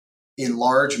in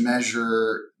large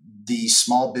measure, the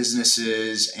small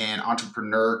businesses and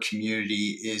entrepreneur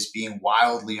community is being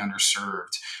wildly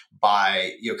underserved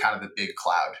by kind of the big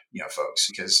cloud folks,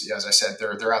 because as I said,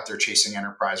 they're out there chasing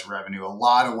enterprise revenue. A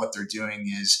lot of what they're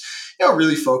doing is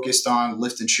really focused on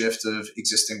lift and shift of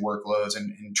existing workloads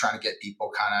and trying to get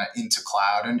people kind of into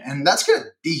cloud, and that's going to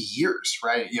be years,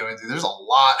 right? There's a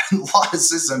lot of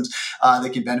systems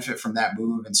that can benefit from that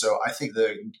move, and so I think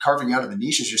the carving out of the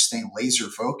niche is just staying laser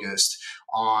focused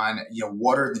on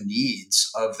what are the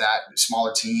needs of that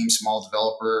smaller team, small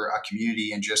developer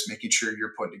community, and just making sure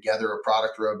you're putting together a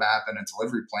product roadmap and a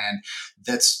delivery plan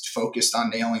that's focused on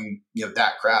nailing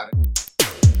that crowd.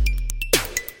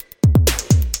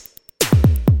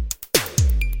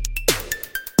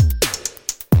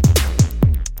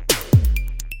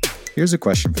 Here's a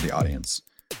question for the audience.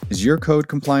 Is your code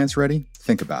compliance ready?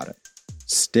 Think about it.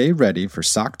 Stay ready for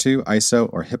SOC 2, ISO,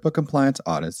 or HIPAA compliance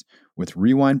audits with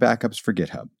Rewind Backups for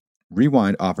GitHub.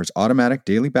 Rewind offers automatic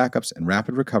daily backups and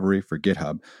rapid recovery for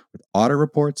GitHub with audit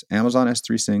reports, Amazon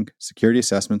S3 Sync, security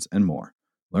assessments, and more.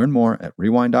 Learn more at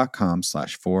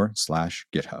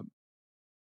rewind.com/4/GitHub.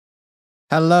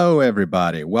 Hello,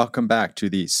 everybody. Welcome back to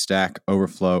the Stack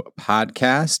Overflow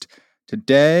podcast.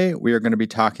 Today, we are going to be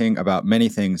talking about many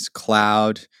things: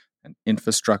 cloud and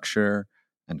infrastructure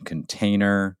and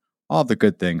container, all the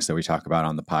good things that we talk about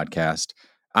on the podcast.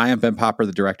 I am Ben Popper,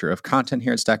 the Director of Content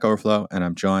here at Stack Overflow, and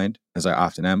I'm joined, as I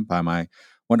often am, by my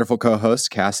wonderful co-hosts,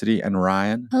 Cassidy and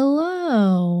Ryan.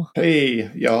 Hello.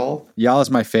 Hey, y'all. Y'all is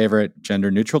my favorite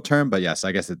gender-neutral term, but yes,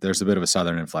 I guess there's a bit of a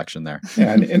Southern inflection there.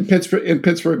 Yeah, and in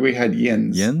Pittsburgh, we had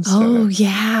yins. Yins? Oh,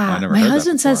 yeah. I never My heard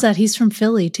husband that says that. He's from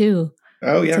Philly, too.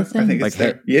 Oh, yeah. I think it's like,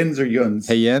 there. Yins or yuns.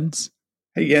 Hey, Yins?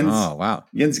 Hey, Yins. Oh, wow.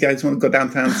 Yins guys want to go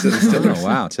downtown to the Distillers. Oh,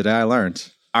 wow. Today I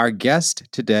learned. Our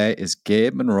guest today is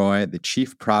Gabe Monroy, the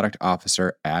Chief Product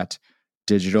Officer at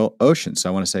DigitalOcean. So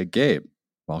I want to say, Gabe,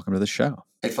 welcome to the show.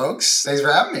 Hey, folks. Thanks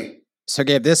for having me. So,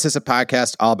 Gabe, this is a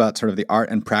podcast all about sort of the art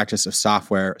and practice of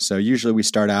software. So usually we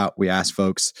start out, we ask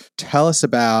folks, tell us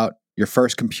about your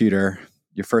first computer,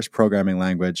 your first programming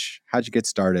language. How'd you get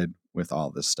started with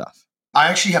all this stuff? I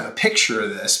actually have a picture of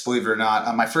this, believe it or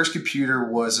not. My first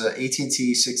computer was an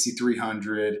AT&T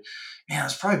 6300. Man, I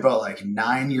was probably about like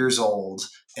 9 years old.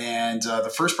 And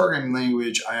the first programming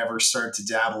language I ever started to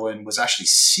dabble in was actually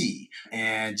C.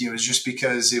 And it was just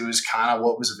because it was kind of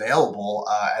what was available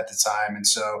at the time. And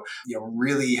so,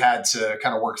 really had to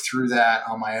kind of work through that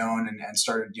on my own and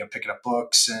started, picking up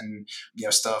books and,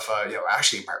 stuff.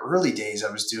 Actually in my early days,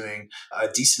 I was doing a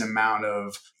decent amount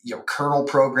of, kernel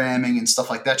programming and stuff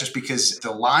like that, just because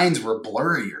the lines were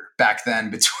blurrier back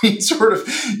then between sort of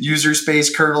user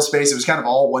space, kernel space. It was kind of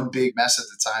all one big mess at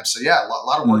the time. So yeah, a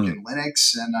lot of work in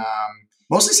Linux and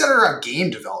mostly centered around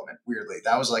game development, weirdly.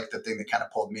 That was like the thing that kind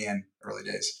of pulled me in early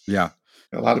days. Yeah.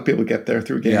 A lot of people get there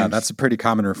through games. Yeah, that's a pretty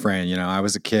common refrain. I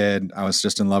was a kid, I was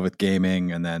just in love with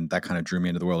gaming, and then that kind of drew me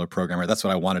into the world of programmer. That's what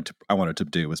I wanted to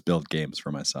do, was build games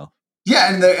for myself.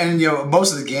 Yeah, and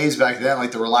most of the games back then,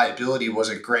 like the reliability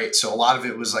wasn't great. So a lot of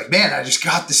it was like, man, I just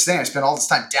got this thing. I spent all this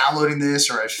time downloading this,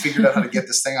 or I figured out how to get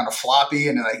this thing on a floppy,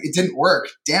 and it didn't work.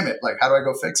 Damn it! Like, how do I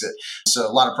go fix it? So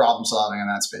a lot of problem solving in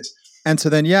that space. And so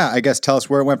then, I guess tell us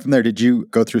where it went from there. Did you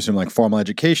go through some like formal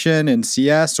education in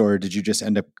CS, or did you just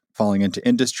end up falling into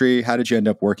industry? How did you end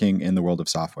up working in the world of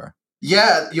software?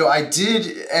 Yeah, I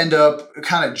did end up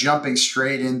kind of jumping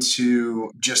straight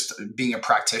into just being a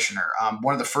practitioner.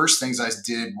 One of the first things I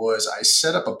did was I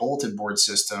set up a bulletin board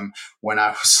system when I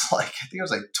was I think I was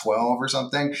like 12 or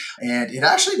something. And it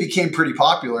actually became pretty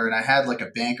popular. And I had like a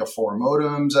bank of 4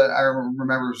 modems. I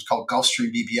remember it was called Gulfstream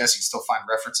BBS. You can still find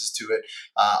references to it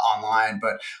online.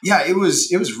 But yeah, it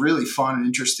was really fun and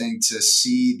interesting to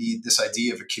see this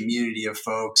idea of a community of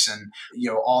folks and,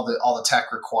 all the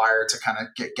tech required to kind of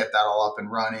get that all up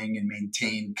and running and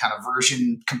maintain kind of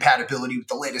version compatibility with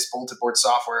the latest bulletin board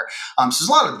software. So there's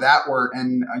a lot of that work.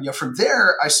 And from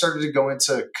there, I started to go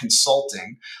into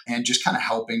consulting and just kind of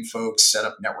helping folks set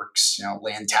up networks,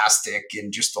 Lantastic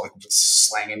and just like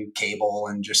slanging cable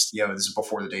and just, this is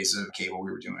before the days of cable. We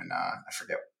were doing, I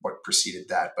forget what preceded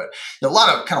that, but a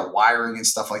lot of kind of wiring and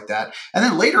stuff like that. And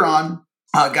then later on,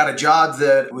 got a job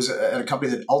that was at a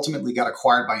company that ultimately got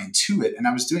acquired by Intuit, and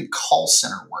I was doing call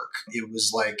center work. It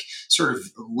was like sort of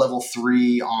level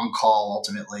 3 on call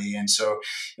ultimately. And so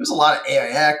it was a lot of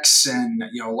AIX and,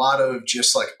 a lot of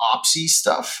just like OPSI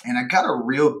stuff. And I got a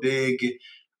real big,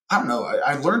 I don't know,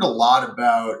 I learned a lot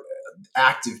about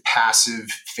active, passive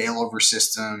failover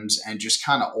systems and just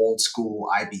kind of old school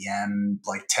IBM,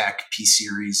 like tech, P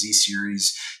series, Z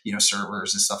series,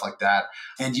 servers and stuff like that.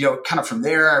 And, kind of from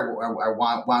there, I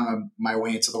wound my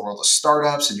way into the world of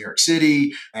startups in New York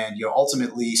City and,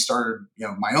 ultimately started,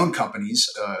 my own companies,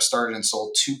 started and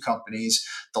sold 2 companies.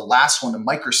 The last one to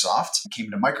Microsoft,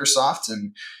 came to Microsoft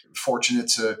and fortunate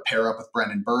to pair up with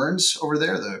Brendan Burns over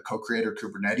there, the co-creator of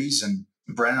Kubernetes. And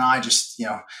Brendan and I just,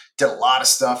 did a lot of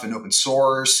stuff in open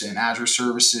source and Azure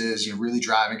services, really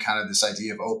driving kind of this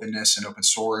idea of openness and open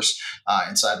source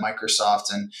inside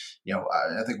Microsoft. And,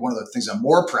 I think one of the things I'm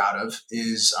more proud of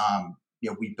is,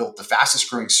 we built the fastest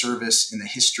growing service in the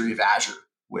history of Azure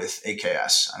with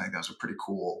AKS. I think that was a pretty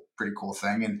cool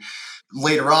thing. And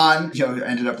later on, I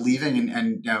ended up leaving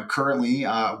and currently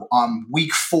on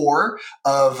week 4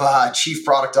 of Chief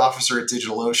Product Officer at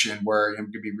DigitalOcean, where I'm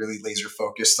going to be really laser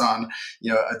focused on,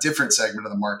 a different segment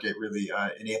of the market, really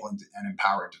enabling and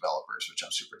empowering developers, which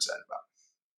I'm super excited about.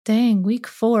 Dang, week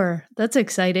 4. That's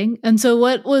exciting. And so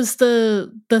what was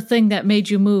the thing that made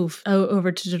you move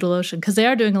over to DigitalOcean? Because they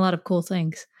are doing a lot of cool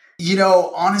things.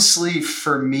 Honestly,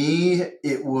 for me,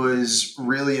 it was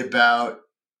really about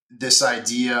this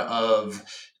idea of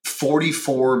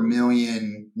 44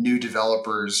 million new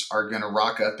developers are going to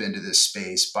rock up into this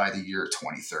space by the year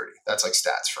 2030. That's like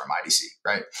stats from IDC,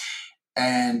 right?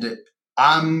 And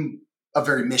I'm a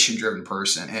very mission-driven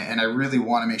person, and I really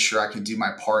want to make sure I can do my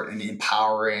part in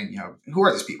empowering, who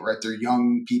are these people, right? They're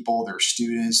young people, they're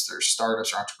students, they're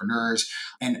startups, they're entrepreneurs.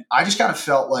 And I just kind of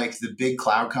felt like the big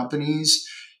cloud companies,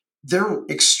 they're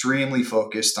extremely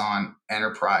focused on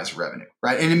enterprise revenue,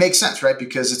 right? And it makes sense, right?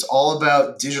 Because it's all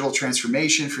about digital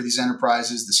transformation for these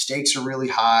enterprises. The stakes are really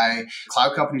high.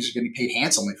 Cloud companies are getting paid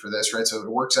handsomely for this, right? So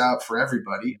it works out for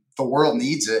everybody. The world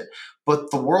needs it.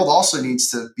 But the world also needs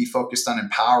to be focused on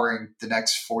empowering the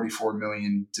next 44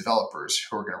 million developers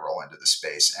who are going to roll into the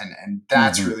space. And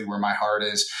that's really where my heart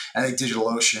is. I think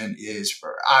DigitalOcean is,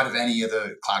 out of any of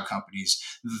the cloud companies,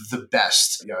 the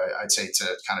best, I'd say, to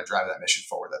kind of drive that mission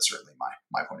forward. That's certainly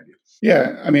my point of view.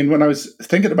 Yeah. I mean, when I was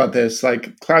thinking about this,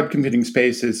 like cloud computing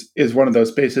space is one of those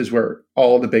spaces where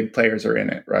all the big players are in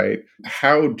it, right?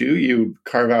 How do you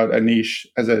carve out a niche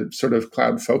as a sort of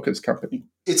cloud focused company?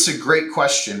 It's a great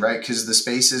question, right? Because the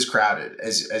space is crowded,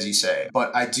 as you say.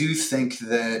 But I do think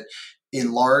that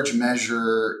in large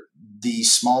measure, the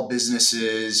small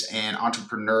businesses and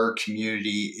entrepreneur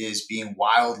community is being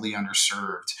wildly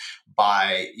underserved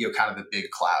by kind of the big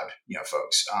cloud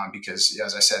folks, because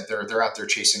as I said, they're out there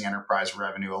chasing enterprise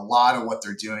revenue. A lot of what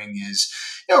they're doing is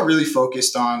really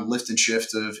focused on lift and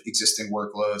shift of existing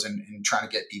workloads and trying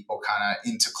to get people kind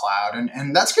of into cloud,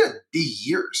 and that's going to be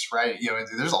years, right?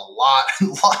 There's a lot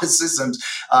of systems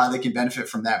that can benefit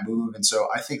from that move, and so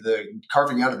I think the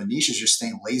carving out of the niche is just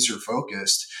staying laser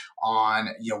focused on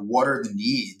what are the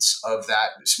needs of that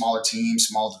smaller team,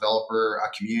 small developer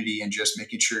community, and just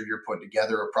making sure you're putting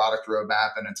together a product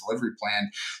roadmap and a delivery plan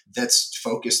that's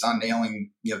focused on nailing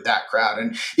that crowd.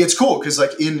 And it's cool because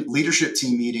like in leadership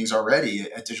team meetings already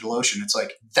at DigitalOcean, it's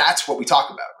like that's what we talk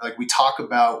about. Like we talk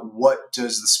about what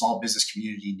does the small business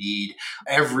community need.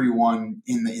 Everyone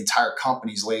in the entire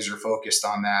company is laser focused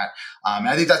on that. And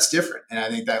I think that's different, and I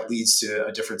think that leads to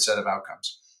a different set of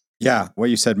outcomes. Yeah, what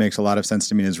you said makes a lot of sense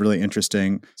to me and is really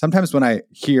interesting. Sometimes when I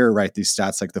hear these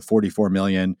stats like the 44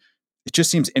 million, it just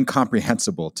seems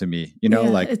incomprehensible to me.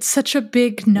 Like it's such a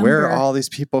big number. Where are all these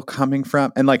people coming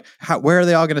from? And like, where are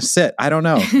they all going to sit? I don't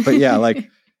know. But yeah, like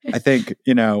I think,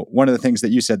 one of the things that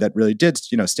you said that really did,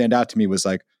 stand out to me was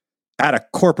like at a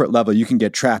corporate level, you can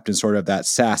get trapped in sort of that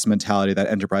SaaS mentality, that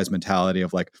enterprise mentality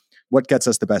of like what gets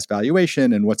us the best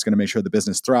valuation and what's going to make sure the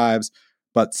business thrives.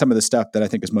 But some of the stuff that I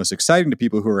think is most exciting to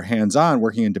people who are hands-on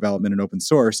working in development and open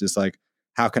source is like,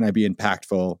 how can I be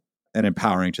impactful and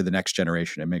empowering to the next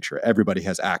generation and make sure everybody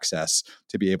has access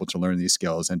to be able to learn these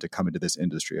skills and to come into this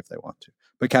industry if they want to.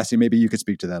 But Cassie, maybe you could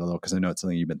speak to that a little because I know it's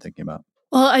something you've been thinking about.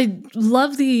 Well, I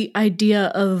love the idea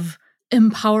of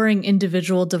empowering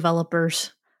individual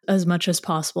developers as much as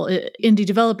possible. Indie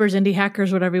developers, indie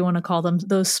hackers, whatever you want to call them,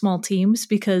 those small teams,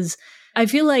 because I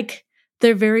feel like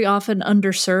they're very often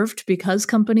underserved because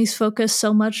companies focus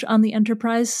so much on the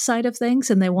enterprise side of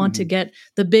things and they want to get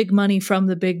the big money from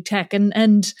the big tech.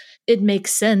 And it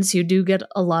makes sense. You do get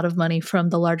a lot of money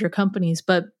from the larger companies,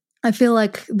 but I feel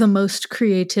like the most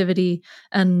creativity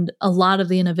and a lot of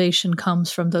the innovation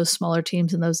comes from those smaller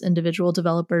teams and those individual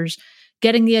developers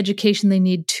getting the education they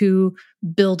need to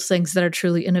build things that are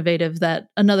truly innovative that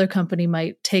another company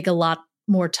might take a lot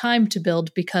more time to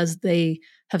build because they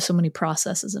have so many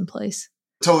processes in place.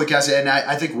 Totally, Cassie. And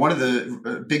I think one of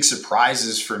the big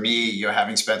surprises for me,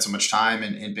 having spent so much time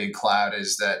in big cloud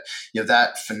is that,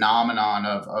 that phenomenon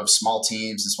of small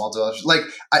teams and small developers. Like,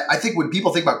 I think when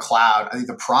people think about cloud, I think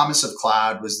the promise of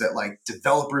cloud was that like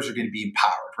developers are going to be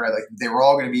empowered, right? Like they were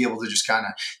all going to be able to just kind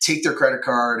of take their credit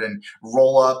card and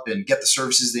roll up and get the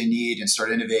services they need and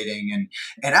start innovating.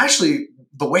 And actually,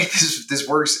 the way this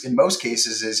works in most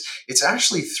cases is it's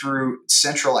actually through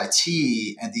central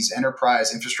IT and these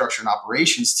enterprise infrastructure and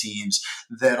operations teams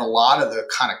that a lot of the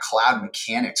kind of cloud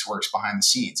mechanics works behind the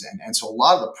scenes. And so a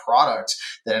lot of the products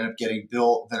that end up getting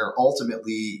built that are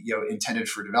ultimately, intended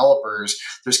for developers,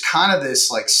 there's kind of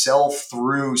this like sell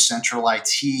through central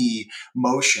IT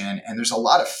motion. And there's a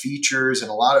lot of features and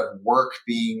a lot of work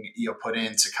being, put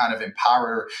in to kind of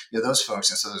empower, those folks.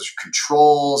 And so there's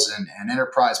controls and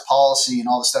enterprise policy and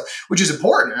all this stuff, which is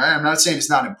important. Right? I'm not saying it's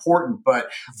not important, but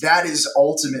that is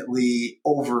ultimately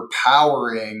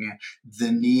overpowering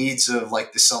the needs of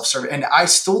like the self-service. And I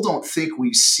still don't think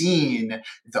we've seen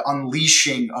the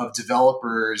unleashing of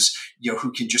developers,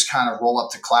 who can just kind of roll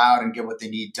up to cloud and get what they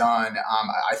need done.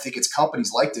 I think it's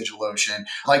companies like DigitalOcean,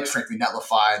 like frankly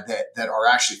Netlify, that are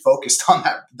actually focused on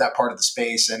that part of the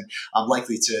space and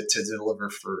likely to deliver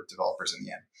for developers in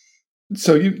the end.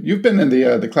 So you've been in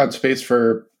the cloud space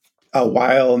for a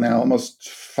while now, almost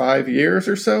 5 years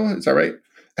or so. Is that right?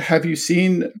 Have you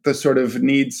seen the sort of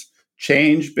needs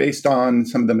change based on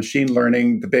some of the machine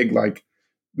learning, the big like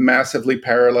massively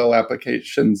parallel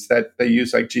applications that they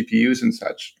use like GPUs and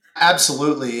such?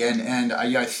 Absolutely. And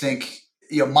I think,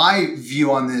 my view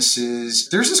on this is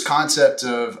there's this concept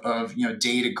of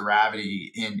data gravity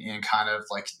in kind of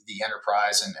like the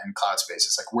enterprise and cloud space.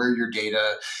 It's like where your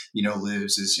data,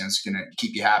 lives is, it's going to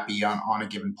keep you happy on a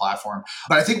given platform.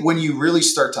 But I think when you really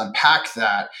start to unpack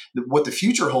that, what the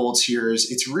future holds here is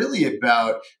it's really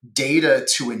about data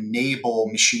to enable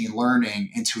machine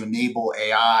learning and to enable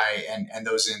AI and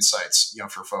those insights,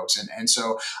 for folks. And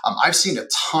so I've seen a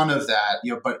ton of that,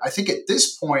 but I think at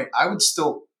this point, I would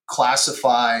still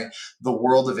classify the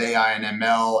world of AI and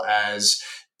ML as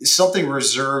something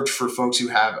reserved for folks who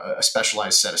have a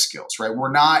specialized set of skills, right?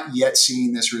 We're not yet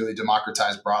seeing this really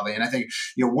democratized broadly. And I think,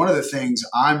 one of the things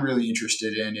I'm really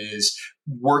interested in is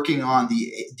working on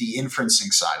the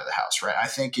inferencing side of the house, right? I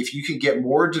think if you can get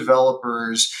more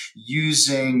developers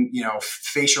using,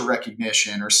 facial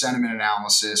recognition or sentiment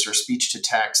analysis or speech to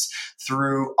text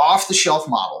through off-the-shelf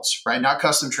models, right? Not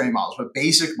custom trained models, but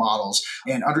basic models,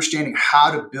 and understanding how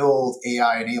to build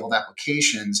AI-enabled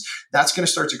applications, that's going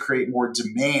to start to create more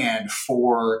demand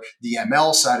for the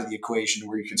ML side of the equation,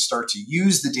 where you can start to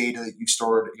use the data that you've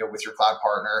stored, with your cloud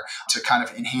partner to kind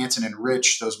of enhance and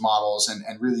enrich those models and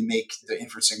really make the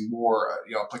inferencing more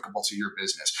applicable to your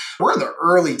business. We're in the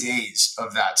early days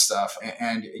of that stuff.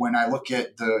 And when I look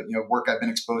at the work I've been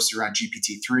exposed to around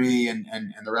GPT-3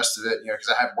 and the rest of it, because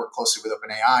I have worked closely with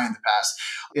OpenAI in the past,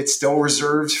 it's still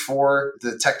reserved for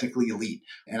the technically elite.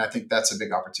 And I think that's a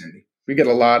big opportunity. We get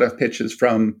a lot of pitches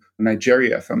from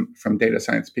Nigeria from data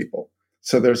science people.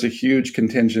 So there's a huge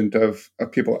contingent of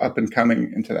people up and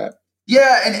coming into that.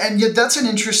 Yeah, and yet that's an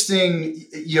interesting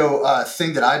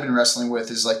thing that I've been wrestling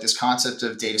with is like this concept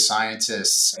of data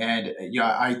scientists, and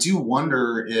I do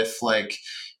wonder if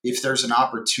there's an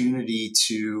opportunity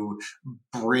to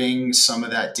bring some of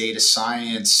that data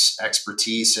science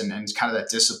expertise and kind of that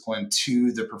discipline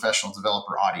to the professional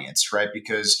developer audience, right?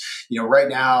 Because, right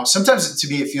now, sometimes to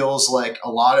me, it feels like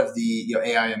a lot of the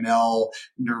AI ML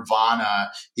nirvana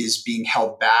is being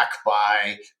held back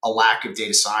by a lack of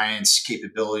data science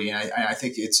capability. And I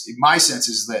think my sense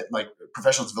is that like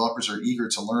professional developers are eager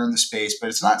to learn the space, but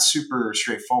it's not super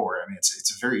straightforward. I mean,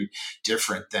 it's very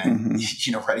different than,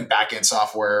 writing back-end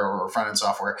software or front-end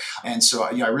software. And so,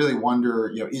 I really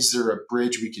wonder, is there a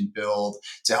bridge we can build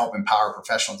to help empower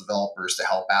professional developers to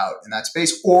help out in that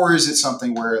space? Or is it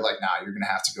something where like, you're going to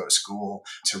have to go to school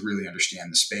to really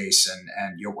understand the space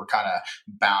and we're kind of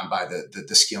bound by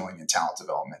the skilling and talent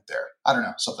development there? I don't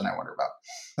know, something I wonder about.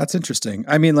 That's interesting.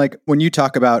 I mean, like when you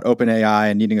talk about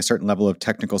OpenAI and needing a certain level of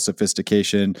technical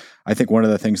sophistication, I think one of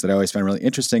the things that I always found really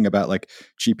interesting about like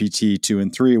GPT-2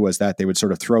 and 3 was that they would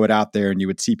sort of throw it out there and you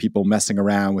would see people messing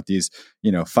around with these,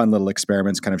 fun little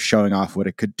experiments, kind of showing off what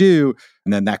it could do.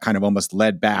 And then that kind of almost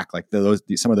led back, like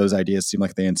some of those ideas seem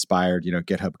like they inspired,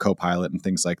 GitHub Copilot and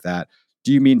things like that.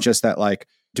 Do you mean just that like,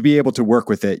 to be able to work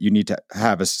with it, you need to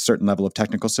have a certain level of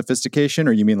technical sophistication,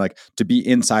 or you mean like to be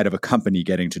inside of a company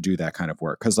getting to do that kind of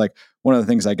work? Because like one of the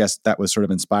things I guess that was sort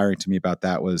of inspiring to me about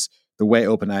that was the way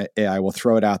OpenAI will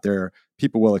throw it out there,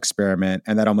 people will experiment,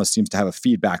 and that almost seems to have a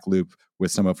feedback loop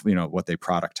with some of what they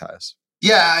productize.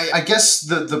 Yeah, I guess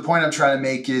the point I'm trying to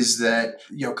make is that,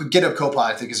 GitHub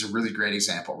Copilot, I think, is a really great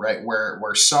example, right?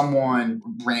 Where someone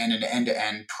ran an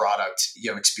end-to-end product,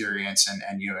 experience, and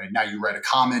now you write a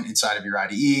comment inside of your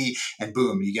IDE, and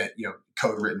boom, you get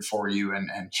code written for you, and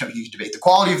you can debate the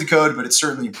quality of the code, but it's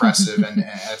certainly impressive, and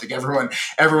I think everyone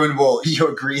will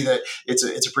agree that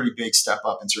it's a pretty big step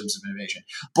up in terms of innovation.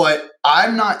 But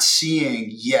I'm not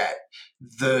seeing yet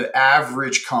the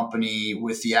average company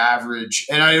with the average,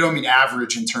 and I don't mean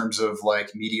average in terms of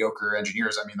like mediocre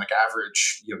engineers. I mean like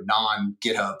average, non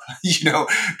GitHub,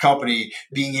 company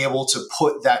being able to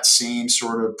put that same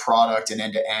sort of product and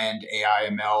end to end AI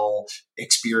ML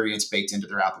experience baked into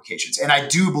their applications. And I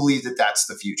do believe that that's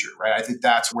the future, right? I think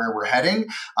that's where we're heading.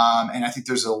 And I think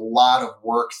there's a lot of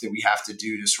work that we have to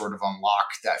do to sort of unlock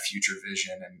that future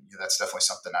vision. And that's definitely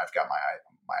something I've got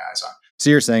my eyes on. So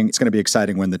you're saying it's going to be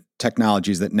exciting when the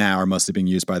technologies that now are mostly being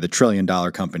used by the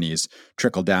trillion-dollar companies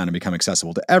trickle down and become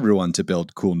accessible to everyone to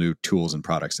build cool new tools and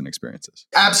products and experiences.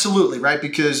 Absolutely, right?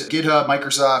 Because GitHub,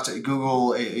 Microsoft,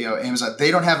 Google, Amazon,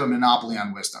 they don't have a monopoly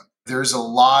on wisdom. There's a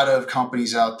lot of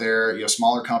companies out there,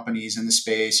 smaller companies in the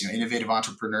space, innovative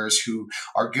entrepreneurs who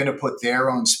are going to put their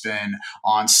own spin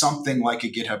on something like a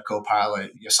GitHub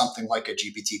Copilot, something like a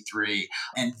GPT-3.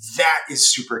 And that is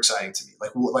super exciting to me.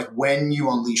 Like when you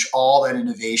unleash all that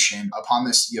innovation upon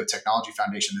this technology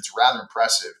foundation that's rather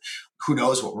impressive, who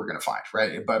knows what we're going to find,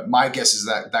 right? But my guess is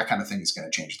that that kind of thing is going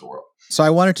to change the world. So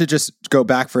I wanted to just go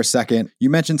back for a second.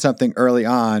 You mentioned something early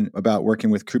on about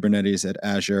working with Kubernetes at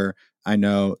Azure. I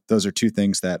know those are two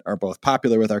things that are both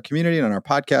popular with our community and on our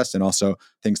podcast, and also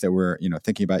things that we're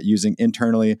thinking about using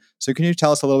internally. So can you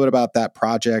tell us a little bit about that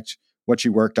project, what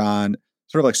you worked on,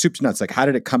 sort of like soup to nuts? Like how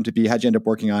did it come to be? How'd you end up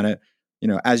working on it?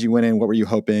 As you went in, what were you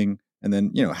hoping? And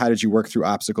then, how did you work through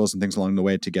obstacles and things along the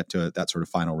way to get to that sort of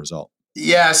final result?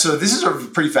 Yeah, so this is a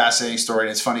pretty fascinating story,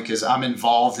 and it's funny because I'm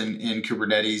involved in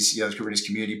Kubernetes, the Kubernetes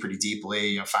community pretty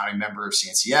deeply, founding member of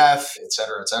CNCF, et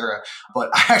cetera, et cetera. But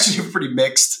I actually have a pretty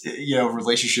mixed,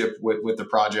 relationship with the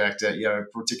project,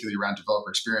 particularly around developer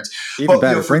experience. Even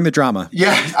better, bring the drama.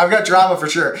 Yeah, I've got drama for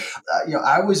sure.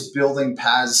 I was building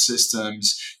PaaS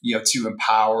systems, to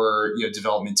empower,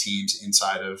 development teams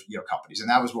inside of, companies, and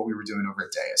that was what we were doing over at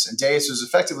Deis. And Deis was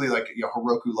effectively like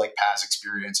Heroku-like PaaS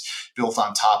experience built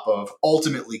on top of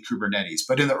ultimately Kubernetes.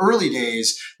 But in the early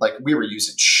days, like we were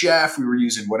using Chef, we were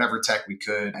using whatever tech we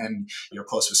could, and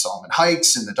close with Solomon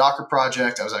Hykes in the Docker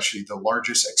project. I was actually the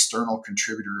largest external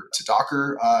contributor to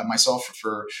Docker myself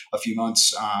for a few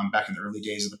months back in the early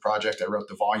days of the project. I wrote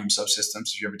the volume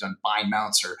subsystems. If you've ever done bind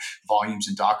mounts or volumes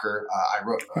in Docker, I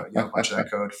wrote a bunch of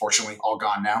that code. Fortunately, all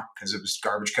gone now because it was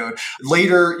garbage code.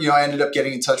 Later, I ended up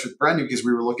getting in touch with Brendan because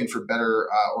we were looking for better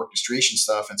orchestration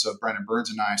stuff, and so Brendan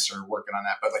Burns and I started working on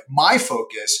that. But like my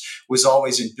focus was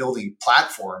always in building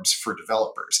platforms for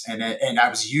developers, and I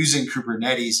was using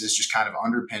Kubernetes as just kind of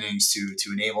underpinnings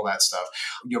to enable that stuff.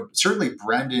 Certainly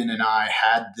Brendan and I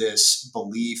had this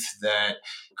belief that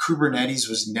Kubernetes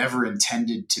was never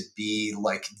intended to be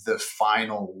like the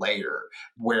final layer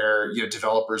where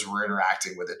developers were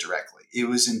interacting with it directly. It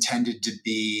was intended to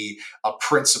be a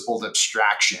principled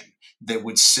abstraction that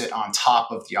would sit on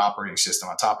top of the operating system,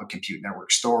 on top of compute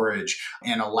network storage,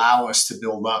 and allow us to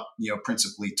build up,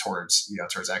 principally towards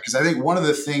that. Because I think one of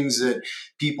the things that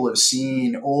people have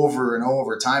seen over and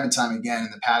over, time and time again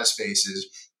in the PaaS space is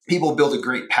people build a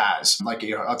great PaaS. Like,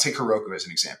 I'll take Heroku as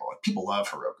an example. Like, people love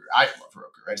Heroku. I love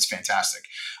Heroku, right? It's fantastic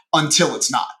until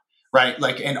it's not. Right.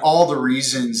 Like, and all the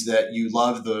reasons that you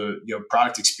love the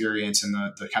product experience and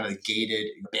the kind of the gated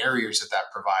barriers that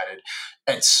provided,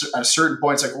 at a certain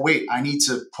point, it's like, wait, I need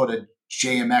to put a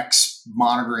JMX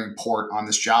monitoring port on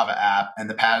this Java app and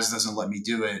the PaaS doesn't let me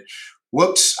do it.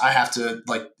 Whoops, I have to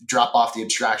like drop off the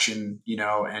abstraction,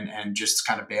 and just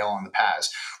kind of bail on the PaaS.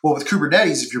 Well, with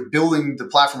Kubernetes, if you're building the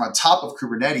platform on top of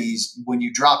Kubernetes, when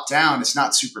you drop down, it's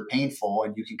not super painful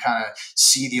and you can kind of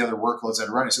see the other workloads that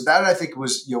are running. So that I think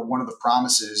was, one of the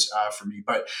promises for me.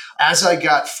 But as I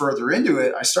got further into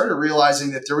it, I started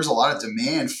realizing that there was a lot of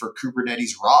demand for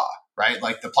Kubernetes raw. Right?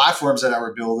 Like the platforms that I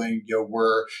were building,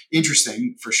 were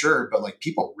interesting for sure, but like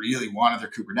people really wanted their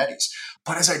Kubernetes.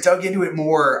 But as I dug into it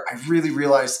more, I really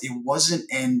realized it wasn't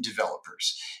end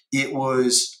developers. It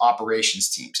was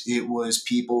operations teams. It was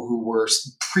people who were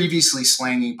previously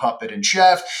slanging Puppet and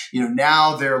Chef.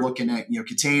 Now they're looking at,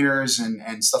 containers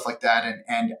and stuff like that.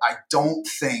 And I don't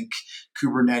think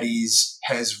Kubernetes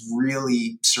has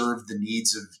really served the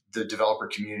needs of the developer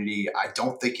community. I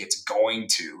don't think it's going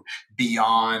to,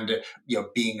 beyond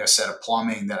being a set of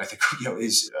plumbing that I think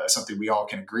is something we all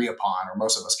can agree upon, or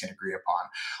most of us can agree upon.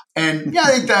 And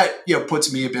I think that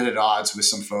puts me a bit at odds with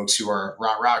some folks who are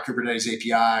rah Kubernetes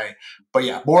API, way. But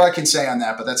yeah, more I can say on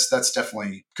that, but that's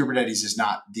definitely, Kubernetes is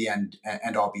not the end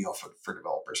all be all for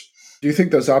developers. Do you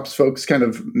think those ops folks kind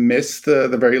of miss the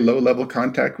very low level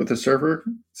contact with the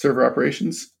server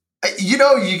operations? You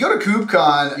know, you go to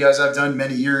KubeCon, as I've done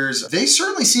many years, they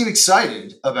certainly seem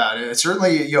excited about it. It's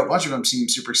certainly, a bunch of them seem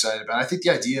super excited about it. I think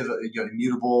the idea of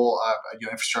immutable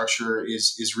infrastructure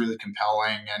is really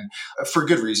compelling, and for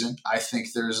good reason. I think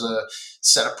there's a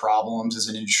set of problems as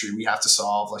an industry we have to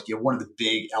solve. Like, one of the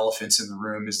big elephants in the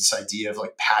room is this idea of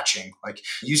like patching. Like,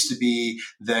 it used to be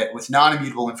that with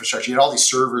non-immutable infrastructure, you had all these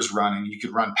servers running. You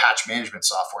could run patch management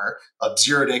software. A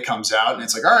 0 day comes out, and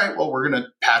it's like, all right, well, we're going to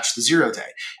patch the 0 day.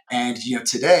 And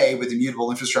today with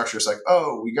immutable infrastructure, it's like,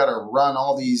 oh, we got to run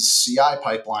all these CI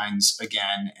pipelines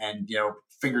again, and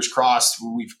fingers crossed,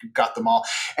 we've got them all.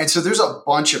 And so there's a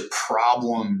bunch of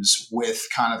problems with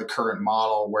kind of the current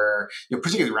model where,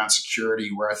 particularly around security,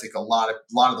 where I think a lot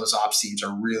of those ops teams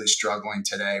are really struggling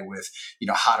today with,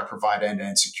 how to provide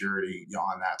end-to-end security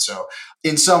on that. So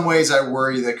in some ways, I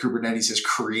worry that Kubernetes has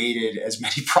created as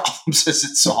many problems as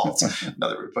it solves.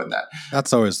 Another way of putting that.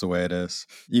 That's always the way it is.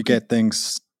 You get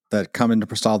things that come in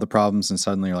to solve the problems, and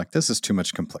suddenly you're like, this is too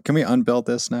much complex. Can we unbuild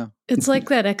this now? It's like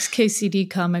that XKCD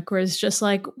comic where it's just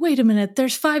like, wait a minute,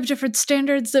 there's 5 different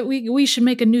standards that we should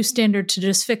make a new standard to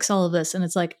just fix all of this. And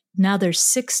it's like, now there's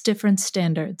 6 different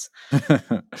standards.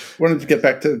 Wanted to get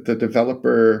back to the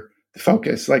developer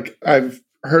focus. Like, I've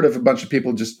heard of a bunch of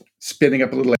people just spinning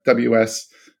up a little AWS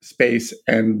space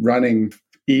and running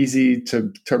easy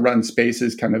to run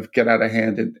spaces kind of get out of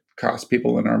hand and cost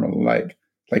people an arm and a leg.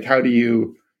 Like, how do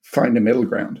you find a middle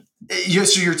ground?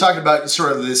 So you're talking about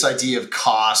sort of this idea of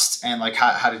cost and like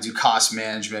how to do cost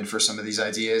management for some of these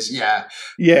ideas. Yeah.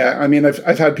 Yeah. I mean,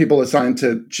 I've had people assigned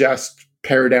to just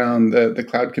pare down the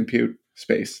cloud compute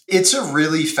space. It's a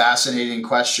really fascinating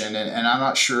question, and I'm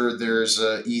not sure there's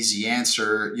an easy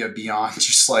answer beyond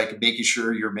just like making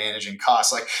sure you're managing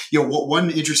costs. Like,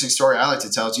 one interesting story I like to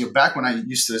tell is, back when I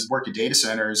used to work at data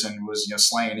centers and was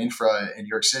slaying infra in New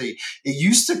York City, it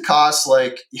used to cost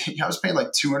like, I was paying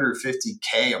like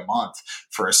 $250K a month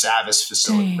for a Savis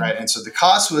facility. Dang. Right? And so the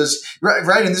cost was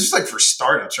right, and this is like for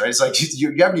startups, right? It's like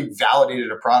you haven't even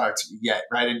validated a product yet,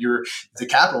 right? And the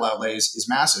capital outlay is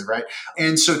massive, right?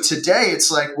 And so today it's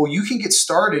like, well, you can get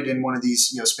started in one of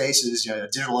these spaces, a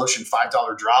DigitalOcean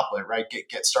 $5 droplet, right?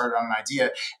 Get started on an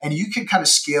idea, and you can kind of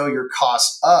scale your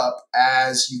costs up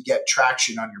as you get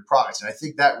traction on your product. And I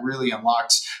think that really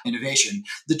unlocks innovation.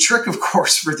 The trick, of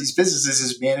course, for these businesses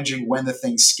is managing when the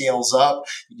thing scales up,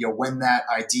 when that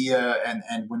idea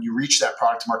and when you reach that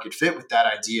product market fit with that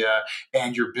idea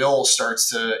and your bill starts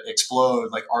to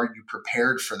explode, like, are you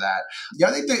prepared for that? Yeah,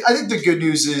 I think the good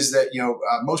news is that,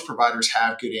 most providers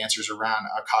have good answers around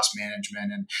cost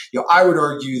management. And, I would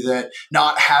argue that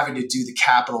not having to do the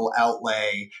capital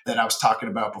outlay that I was talking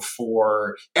about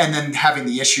before, and then having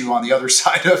the issue on the other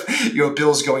side of,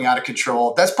 bills going out of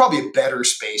control, that's probably a better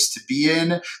space to be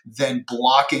in than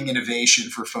blocking innovation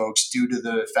for folks due to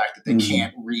the fact that they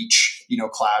can't reach,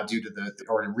 cloud due to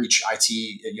or reach IT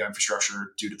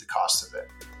infrastructure due to the cost of it.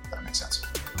 If that makes sense.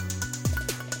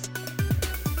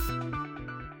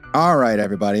 All right,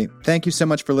 everybody. Thank you so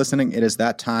much for listening. It is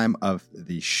that time of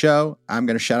the show. I'm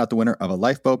going to shout out the winner of a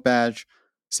Lifeboat badge,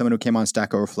 someone who came on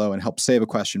Stack Overflow and helped save a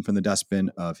question from the dustbin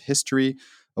of history.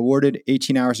 Awarded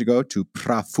 18 hours ago to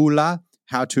Prafula,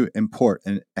 how to import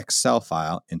an Excel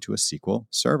file into a SQL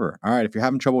server. All right, if you're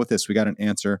having trouble with this, we got an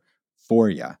answer for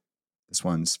you. This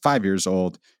one's 5 years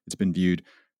old. It's been viewed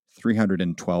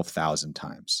 312,000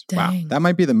 times. Dang. Wow, that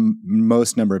might be the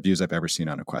most number of views I've ever seen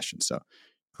on a question. So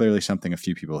clearly something a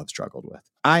few people have struggled with.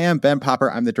 I am Ben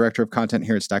Popper. I'm the director of content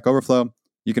here at Stack Overflow.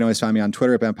 You can always find me on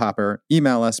Twitter at Ben Popper.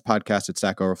 Email us,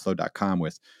 podcast@stackoverflow.com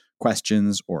with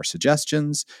questions or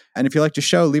suggestions. And if you like the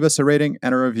show, leave us a rating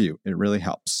and a review. It really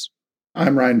helps.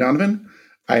 I'm Ryan Donovan.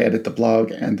 I edit the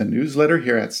blog and the newsletter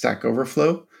here at Stack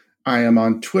Overflow. I am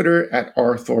on Twitter at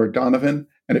rthordonovan.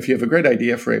 And if you have a great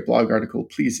idea for a blog article,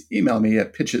 please email me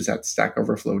at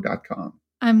pitches@stackoverflow.com.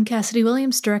 I'm Cassidy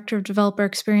Williams, Director of Developer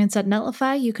Experience at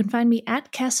Netlify. You can find me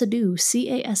at Cassidoo,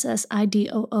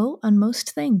 CASSIDOO, on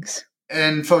most things.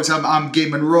 And folks, I'm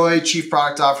Gabe Monroy, Chief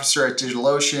Product Officer at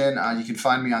DigitalOcean. You can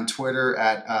find me on Twitter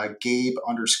at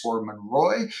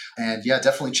Gabe_Monroy. And yeah,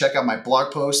 definitely check out my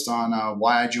blog post on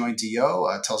why I joined DO.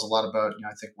 It tells a lot about,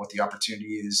 I think, what the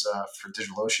opportunity is for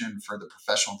DigitalOcean and for the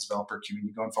professional developer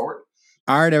community going forward.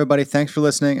 All right, everybody. Thanks for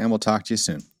listening, and we'll talk to you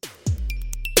soon.